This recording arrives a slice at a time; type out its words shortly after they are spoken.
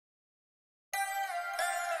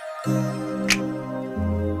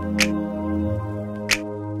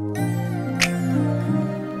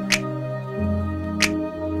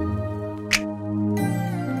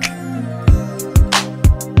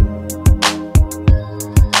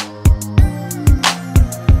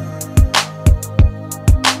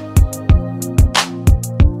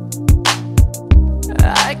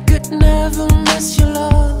Never miss your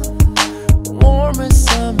love, warm as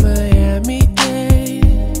a Miami day.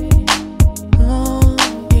 Oh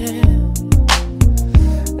yeah,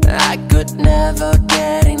 I could never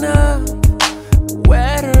get enough,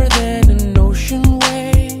 wetter than an ocean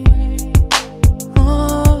wave.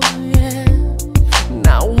 Oh yeah,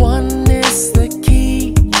 now one is the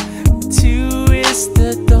key, two is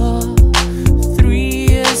the door, three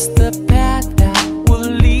is the path that will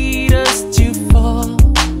lead us to fall.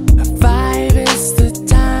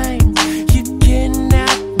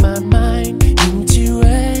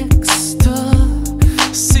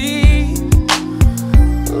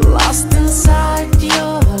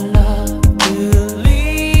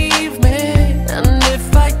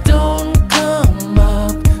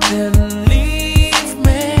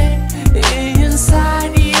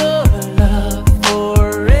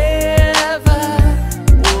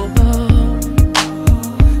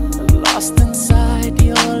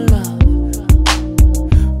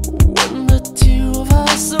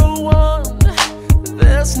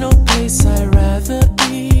 There's no place I'd rather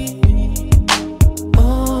be.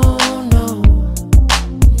 Oh no,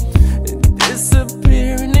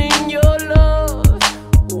 disappearing in your love,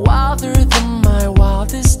 wilder than my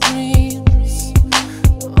wildest dreams.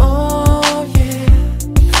 Oh yeah,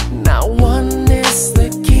 now one is the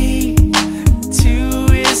key,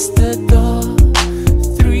 two is the door,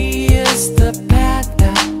 three is the path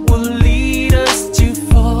that will lead us to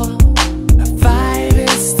fall. Five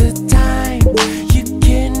is the time you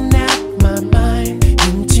kidnap my mind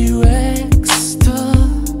into ecstasy.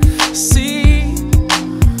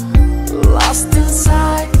 Lost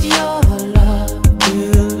inside your love,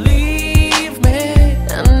 believe me.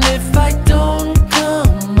 And if I don't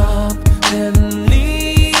come up, then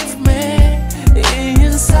leave me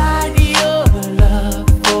inside your love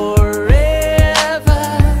forever.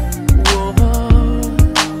 Whoa.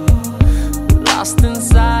 Lost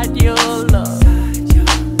inside your love.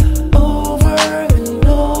 Over and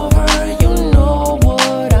over, you know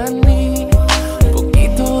what I need. Un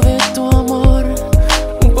poquito de tu amor,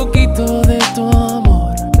 un poquito de tu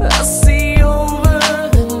amor. I see over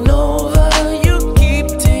and over, you keep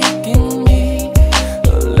taking me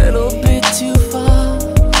a little bit too far,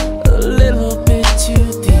 a little bit too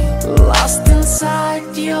deep. Lost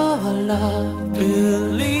inside your love,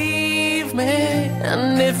 believe me.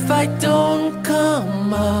 And if I don't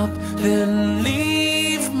come up, then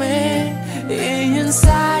leave me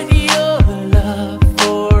inside your love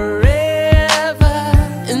forever.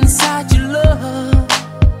 Inside your love.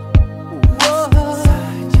 Whoa.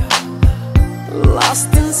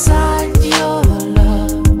 Lost inside your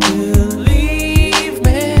love, believe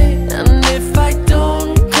me. And if I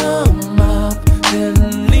don't come up, then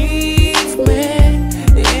leave me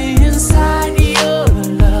inside your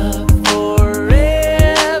love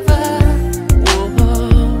forever.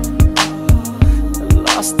 Whoa.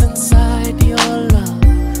 Lost inside your love.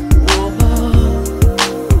 Whoa.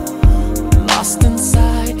 Lost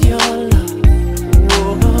inside your love.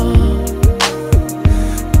 Whoa.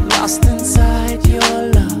 Lost inside your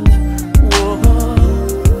love. Whoa.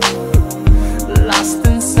 Lost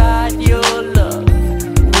inside your love.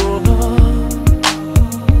 Whoa.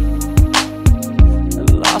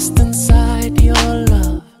 Lost inside your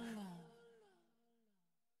love.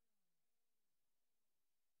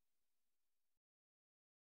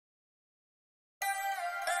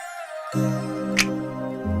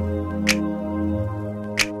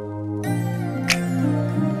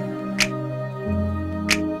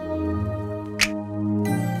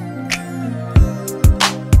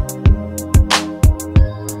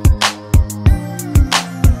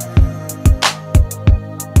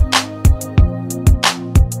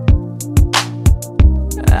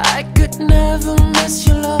 I could never miss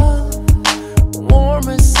your love, warm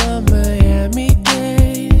as a Miami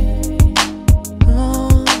day.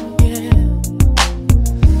 Oh yeah,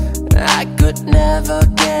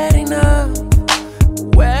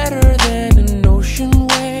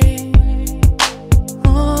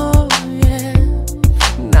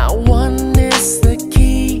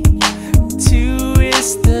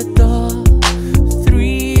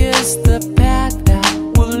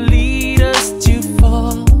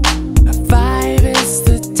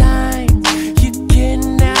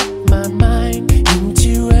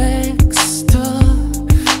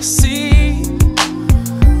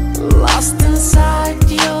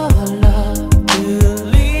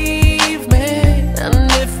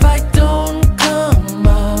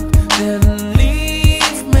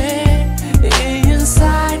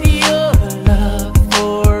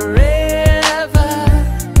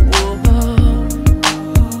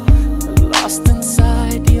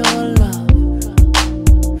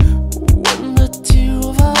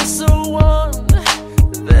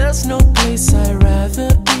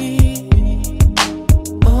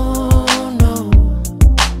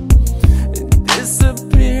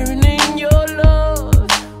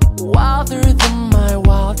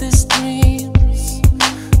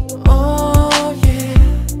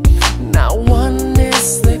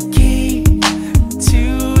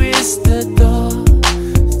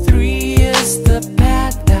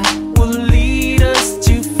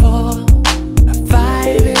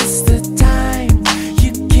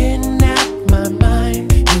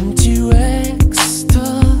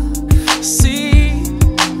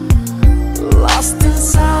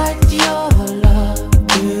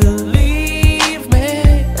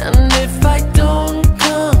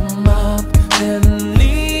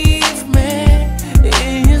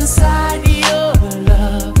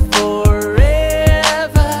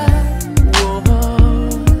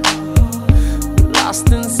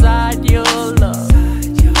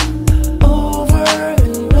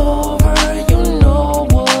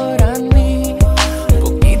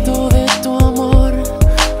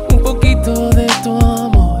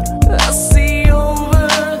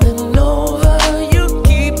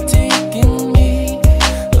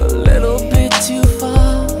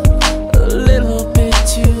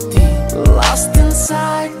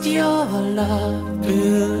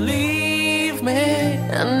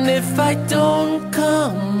 I don't